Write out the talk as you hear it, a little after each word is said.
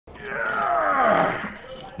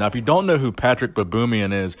Now, if you don't know who Patrik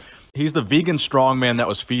Baboumian is, he's the vegan strongman that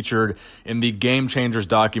was featured in the Game Changers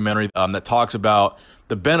documentary that talks about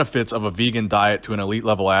the benefits of a vegan diet to an elite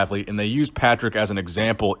level athlete. And they used Patrik as an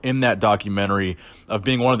example in that documentary of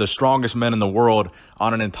being one of the strongest men in the world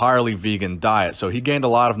on an entirely vegan diet. So he gained a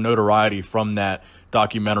lot of notoriety from that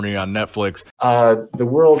documentary on Netflix. The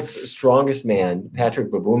world's strongest man, Patrik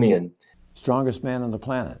Baboumian. Strongest man on the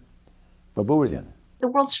planet, Baboumian. The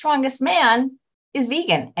world's strongest man is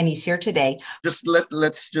vegan, and he's here today.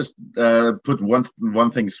 Let's just put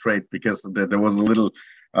one thing straight, because there was a little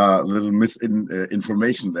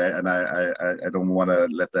misinformation there, and I don't want to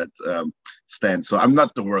let that stand. So I'm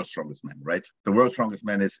not the world's strongest man, right? The world's strongest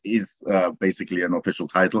man is basically an official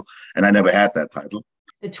title, and I never had that title.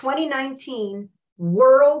 The 2019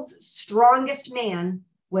 world's strongest man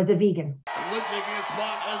was a vegan. Clinching his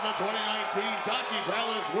spot as the 2019 Tachi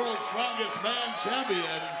Palace World's Strongest Man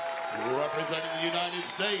Champion, representing the United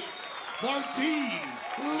States, Martins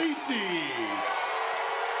Litis.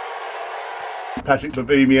 Patrik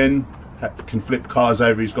Baboumian can flip cars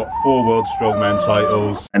over. He's got 4 World Strongman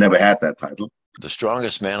titles. I never had that title. The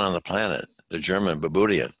strongest man on the planet, the German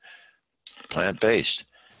Baboumian, plant-based.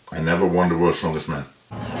 I never won the World's Strongest Man.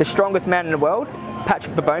 The strongest man in the world,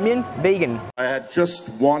 Patrik Baboumian, vegan. I had just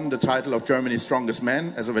won the title of Germany's Strongest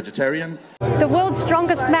Man as a vegetarian. The world's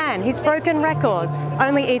strongest man. He's broken records.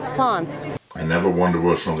 Only eats plants. I never won the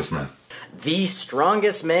World's Strongest Man. The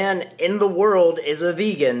strongest man in the world is a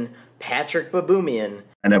vegan, Patrik Baboumian.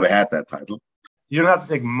 I never had that title. You don't have to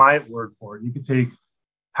take my word for it. You could take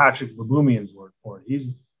Patrik Baboumian's word for it. He's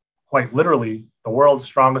quite literally the world's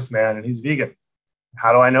strongest man, and he's vegan.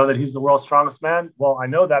 How do I know that he's the world's strongest man? Well, I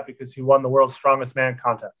know that because he won the world's strongest man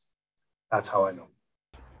contest. That's how I know.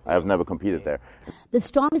 I have never competed there. The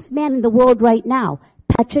strongest man in the world right now,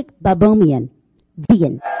 Patrik Baboumian,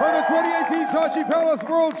 vegan. For the 2018 Tachi Palace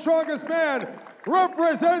World's Strongest Man,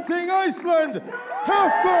 representing Iceland,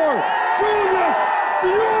 Hafthor Julius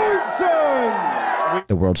Bjornsson.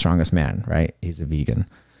 The world's strongest man, right? He's a vegan.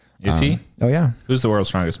 Is he? Oh, yeah. Who's the world's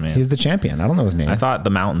strongest man? He's the champion. I don't know his name. I thought the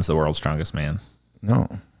Mountain's the world's strongest man. No.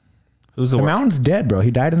 Who's the Mountain's dead, bro.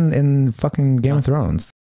 He died in fucking Game of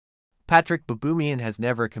Thrones. Patrik Baboumian has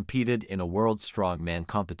never competed in a world strongman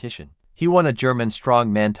competition. He won a German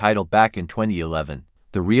strongman title back in 2011.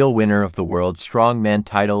 The real winner of the world strongman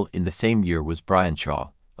title in the same year was Brian Shaw.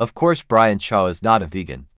 Of course, Brian Shaw is not a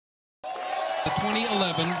vegan. The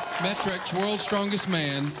 2011 Metrics World's Strongest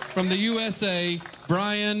Man from the USA,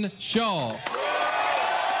 Brian Shaw.